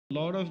A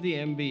lot of the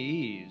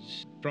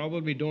MBEs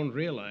probably don't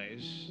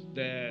realize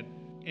that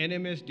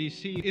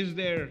NMSDC is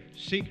their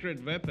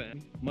secret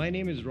weapon. My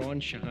name is Ron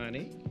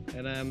Shahani,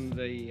 and I'm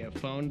the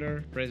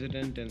founder,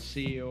 president, and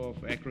CEO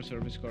of Acro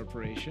Service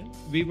Corporation.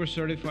 We were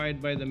certified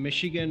by the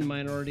Michigan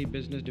Minority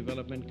Business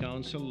Development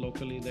Council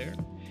locally there.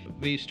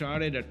 We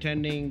started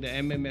attending the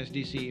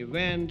MMSDC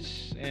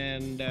events,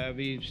 and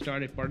we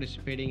started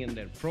participating in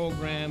their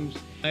programs.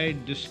 I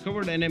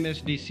discovered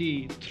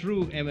NMSDC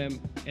through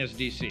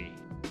MMSDC.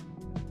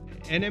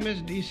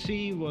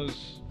 NMSDC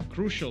was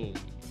crucial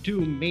to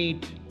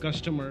meet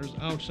customers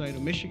outside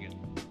of Michigan.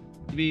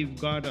 We've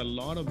got a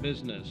lot of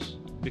business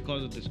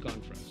because of this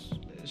conference.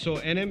 So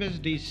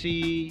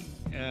NMSDC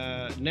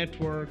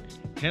Network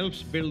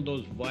helps build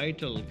those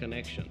vital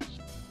connections.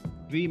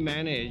 We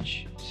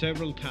manage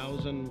several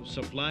thousand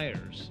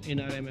suppliers in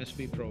our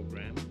MSP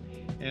program,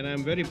 and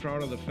I'm very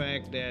proud of the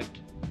fact that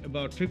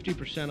about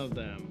 50% of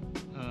them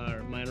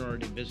are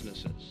minority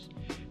businesses.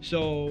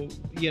 So,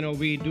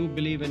 we do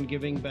believe in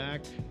giving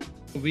back.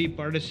 We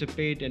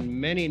participate in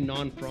many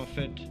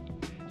nonprofit,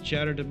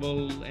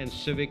 charitable, and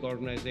civic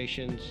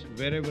organizations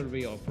wherever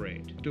we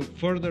operate to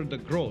further the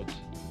growth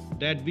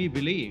that we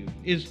believe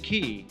is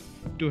key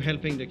to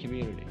helping the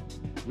community.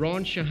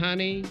 Ron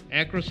Shahani,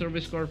 Acro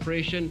Service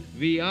Corporation,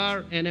 we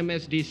are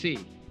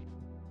NMSDC.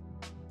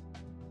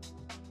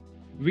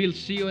 We'll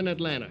see you in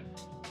Atlanta.